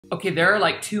Okay, there are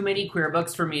like too many queer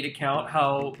books for me to count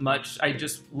how much I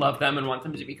just love them and want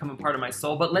them to become a part of my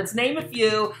soul, but let's name a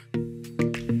few.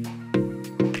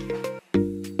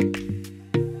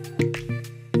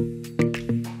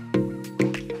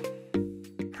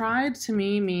 Pride to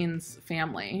me means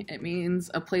family. It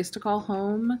means a place to call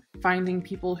home, finding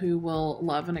people who will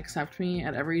love and accept me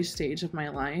at every stage of my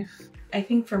life. I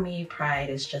think for me, pride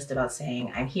is just about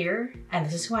saying I'm here and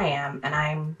this is who I am, and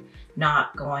I'm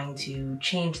not going to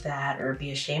change that or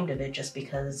be ashamed of it just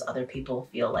because other people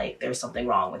feel like there's something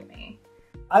wrong with me.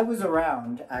 I was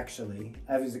around, actually.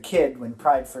 I was a kid when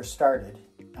Pride first started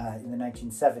in the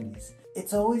 1970s.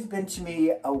 It's always been to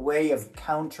me a way of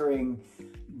countering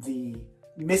the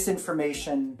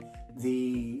misinformation,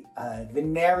 the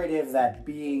narrative that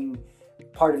being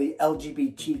part of the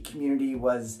LGBT community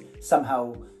was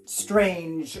somehow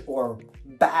strange or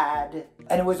bad.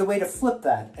 And it was a way to flip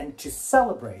that and to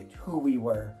celebrate who we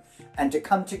were and to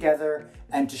come together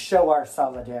and to show our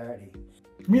solidarity.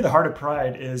 For me, the heart of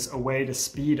Pride is a way to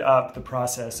speed up the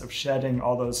process of shedding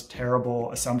all those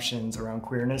terrible assumptions around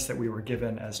queerness that we were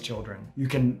given as children. You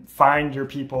can find your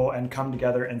people and come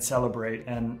together and celebrate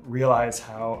and realize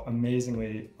how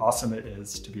amazingly awesome it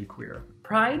is to be queer.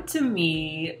 Pride to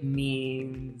me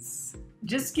means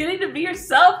just getting to be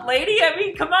yourself, lady. I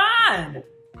mean, come on.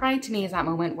 Pride to me is that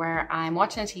moment where I'm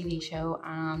watching a TV show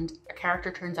and a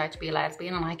character turns out to be a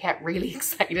lesbian and I get really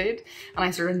excited and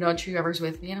I sort of nudge whoever's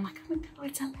with me and I'm like, oh my God,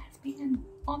 it's a lesbian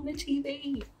on the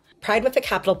TV. Pride with a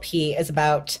capital P is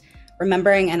about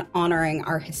remembering and honoring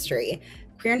our history.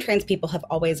 Queer and trans people have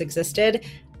always existed,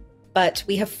 but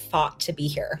we have fought to be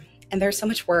here. And there's so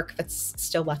much work that's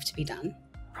still left to be done.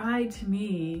 Pride to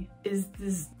me is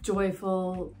this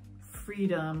joyful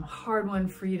freedom, hard-won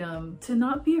freedom to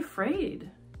not be afraid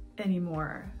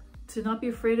anymore, to not be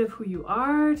afraid of who you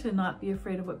are, to not be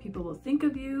afraid of what people will think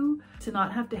of you, to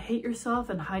not have to hate yourself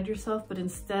and hide yourself, but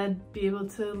instead be able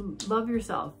to love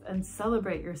yourself and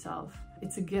celebrate yourself.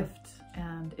 It's a gift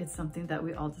and it's something that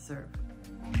we all deserve.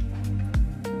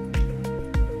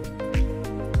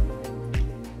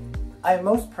 I'm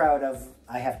most proud of,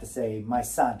 I have to say, my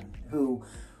son, who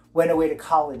went away to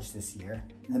college this year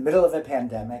in the middle of a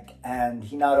pandemic, and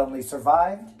he not only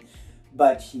survived,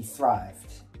 but he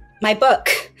thrived. My book,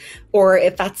 or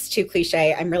if that's too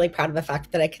cliche, I'm really proud of the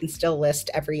fact that I can still list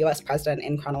every US president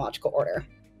in chronological order.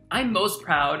 I'm most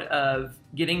proud of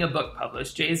getting a book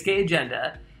published, Jay's Gay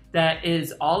Agenda, that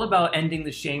is all about ending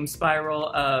the shame spiral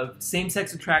of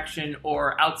same-sex attraction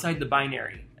or outside the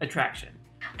binary attraction.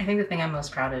 I think the thing I'm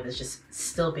most proud of is just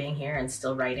still being here and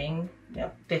still writing,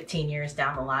 15 years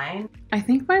down the line. I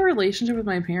think my relationship with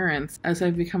my parents as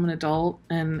I've become an adult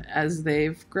and as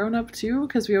they've grown up too,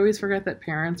 because we always forget that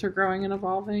parents are growing and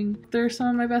evolving. They're some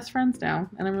of my best friends now,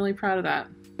 and I'm really proud of that.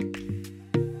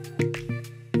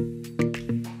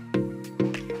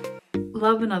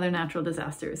 Love and Other Natural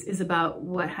Disasters is about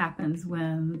what happens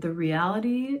when the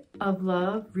reality of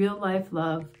love, real life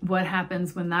love, what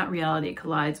happens when that reality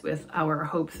collides with our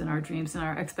hopes and our dreams and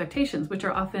our expectations, which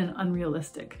are often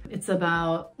unrealistic. It's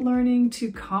about learning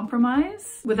to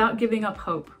compromise without giving up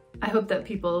hope. I hope that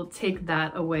people take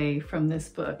that away from this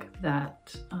book,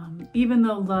 that even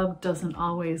though love doesn't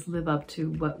always live up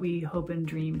to what we hope and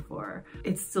dream for,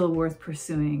 it's still worth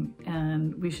pursuing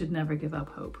and we should never give up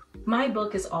hope. My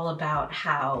book is all about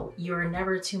how you're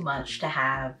never too much to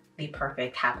have the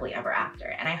perfect happily ever after.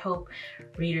 And I hope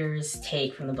readers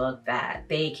take from the book that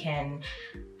they can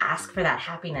ask for that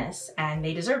happiness and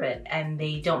they deserve it, and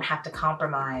they don't have to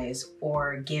compromise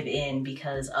or give in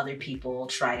because other people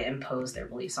try to impose their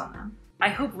beliefs on them. I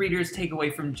hope readers take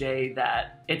away from Jay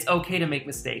that it's okay to make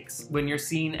mistakes. When you're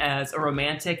seen as a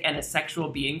romantic and a sexual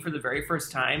being for the very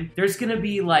first time, there's gonna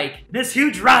be like this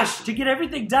huge rush to get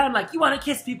everything done. Like, you wanna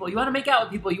kiss people, you wanna make out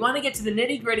with people, you wanna get to the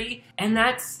nitty gritty, and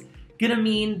that's gonna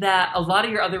mean that a lot of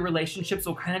your other relationships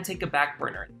will kind of take a back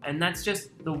burner. And that's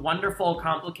just the wonderful,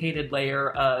 complicated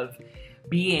layer of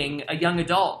being a young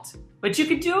adult. But you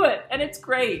can do it, and it's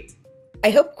great. I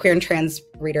hope queer and trans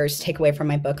readers take away from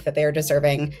my book that they are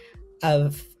deserving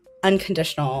of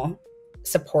unconditional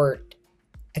support,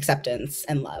 acceptance,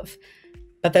 and love.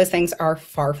 But those things are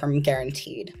far from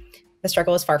guaranteed. The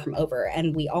struggle is far from over,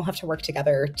 and we all have to work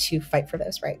together to fight for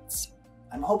those rights.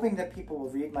 I'm hoping that people will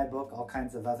read my book, All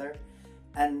Kinds of Other,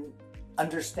 and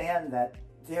understand that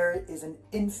there is an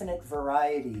infinite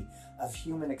variety of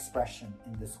human expression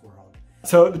in this world.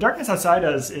 So The Darkness Outside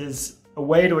Us is a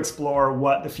way to explore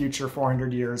what the future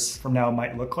 400 years from now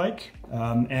might look like.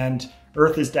 And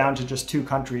Earth is down to just 2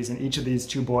 countries, and each of these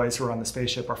 2 boys who are on the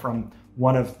spaceship are from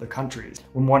one of the countries.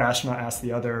 When one astronaut asks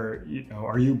the other, you know,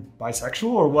 are you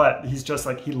bisexual or what? He's just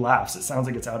like, he laughs. It sounds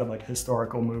like it's out of like a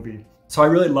historical movie. So I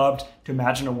really loved to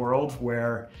imagine a world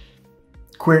where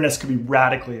queerness could be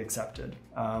radically accepted.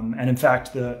 And in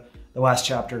fact, the last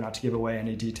chapter, not to give away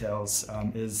any details,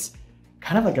 is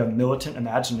kind of like a militant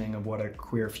imagining of what a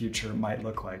queer future might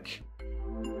look like.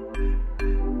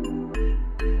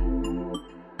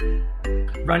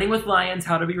 Running with Lions,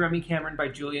 How to Be Remy Cameron by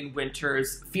Julian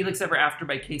Winters, Felix Ever After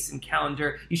by Case and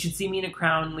Callender, You Should See Me in a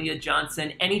Crown, Leah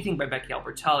Johnson, Anything by Becky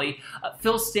Albertalli,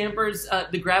 Phil Stamper's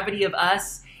The Gravity of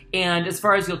Us, and As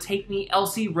Far as You'll Take Me,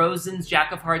 Elsie Rosen's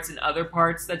Jack of Hearts and Other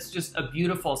Parts. That's just a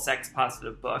beautiful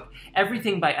sex-positive book.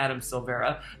 Everything by Adam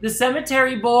Silvera. The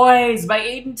Cemetery Boys by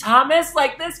Aiden Thomas.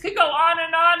 Like, this could go on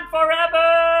forever,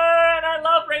 and I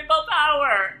love Rainbow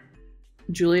Power.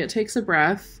 Juliet Takes a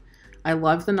Breath. I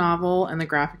love the novel, and the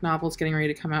graphic novel is getting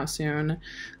ready to come out soon.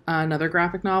 Another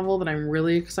graphic novel that I'm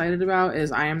really excited about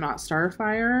is I Am Not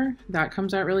Starfire. That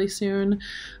comes out really soon.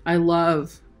 I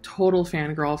love, total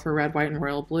fangirl for Red, White, and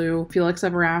Royal Blue. Felix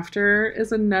Ever After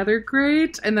is another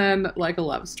great, and then Like a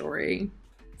Love Story.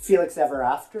 Felix Ever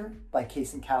After by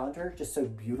Case and Callender, just so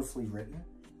beautifully written.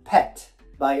 Pet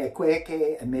by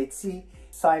Ekweke Emetsi,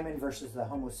 Simon versus the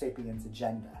Homo sapiens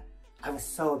Agenda. I was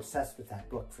so obsessed with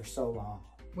that book for so long.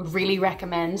 Would really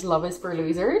recommend Love is for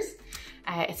Losers.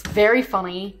 It's very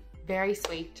funny, very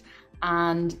sweet,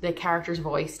 and the character's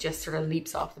voice just sort of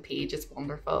leaps off the page. It's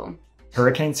wonderful.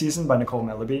 Hurricane Season by Nicole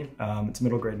Melleby. It's a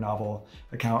middle grade novel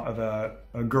account of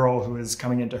a girl who is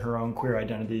coming into her own queer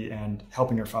identity and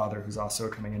helping her father, who's also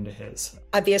coming into his.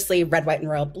 Obviously, Red, White, and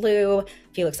Royal Blue,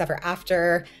 Felix Ever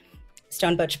After,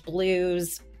 Stone Butch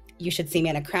Blues, You Should See Me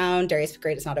in a Crown, Darius the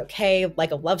Great Is Not Okay,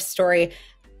 Like a Love Story.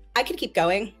 I could keep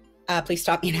going. Please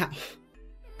stop me now.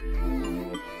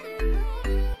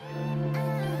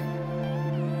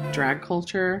 Drag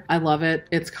culture. I love it.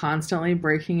 It's constantly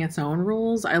breaking its own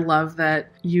rules. I love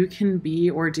that you can be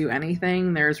or do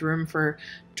anything. There's room for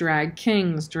drag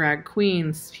kings, drag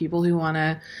queens, people who want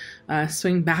to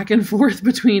swing back and forth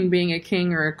between being a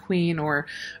king or a queen, or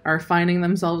are finding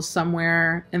themselves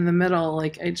somewhere in the middle.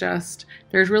 Like,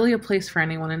 there's really a place for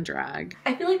anyone in drag.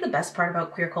 I feel like the best part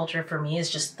about queer culture for me is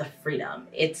just the freedom.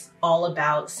 It's all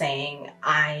about saying,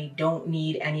 I don't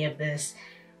need any of this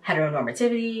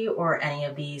heteronormativity or any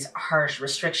of these harsh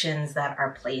restrictions that are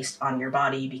placed on your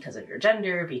body because of your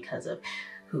gender, because of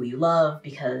who you love,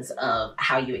 because of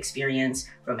how you experience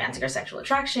romantic or sexual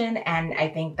attraction. And I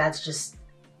think that's just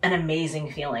an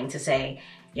amazing feeling to say,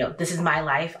 you know, this is my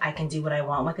life, I can do what I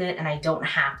want with it, and I don't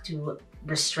have to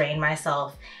restrain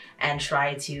myself and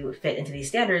try to fit into these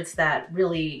standards that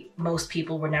really most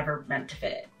people were never meant to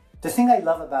fit. The thing I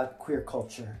love about queer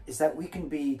culture is that we can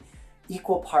be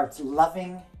equal parts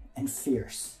loving and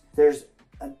fierce. There's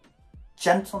a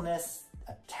gentleness,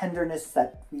 a tenderness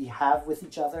that we have with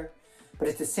each other, but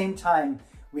at the same time,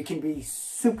 we can be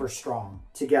super strong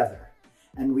together,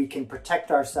 and we can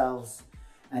protect ourselves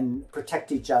and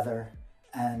protect each other,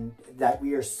 and that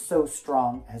we are so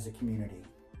strong as a community.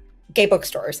 Gay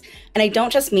bookstores. And I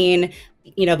don't just mean,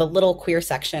 you know, the little queer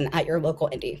section at your local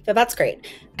indie, though that's great.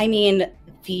 I mean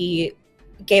the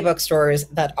gay bookstores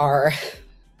that are,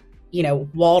 you know,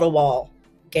 wall-to-wall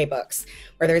gay books,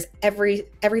 where there's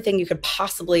everything you could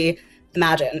possibly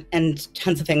imagine and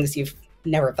tons of things you've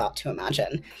never thought to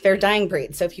imagine. They're a dying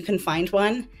breed. So if you can find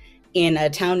one in a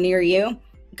town near you,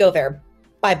 go there,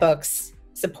 buy books,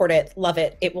 support it, love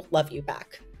it. It will love you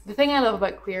back. The thing I love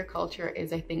about queer culture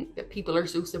is I think that people are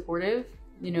so supportive.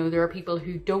 You know, there are people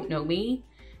who don't know me,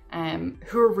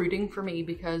 who are rooting for me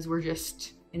because we're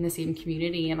just in the same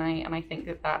community, and I think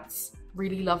that that's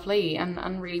really lovely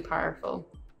and really powerful.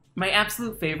 My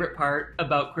absolute favorite part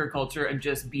about queer culture and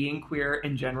just being queer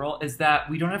in general is that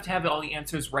we don't have to have all the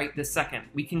answers right this second.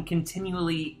 We can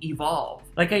continually evolve.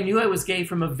 Like, I knew I was gay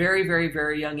from a very, very,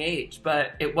 very young age,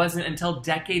 but it wasn't until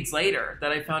decades later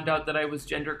that I found out that I was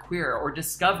genderqueer, or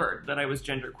discovered that I was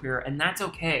genderqueer, and that's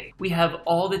okay. We have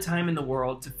all the time in the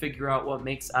world to figure out what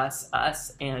makes us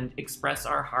us and express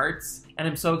our hearts. And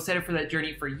I'm so excited for that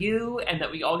journey for you, and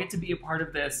that we all get to be a part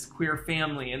of this queer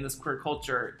family and this queer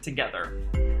culture together.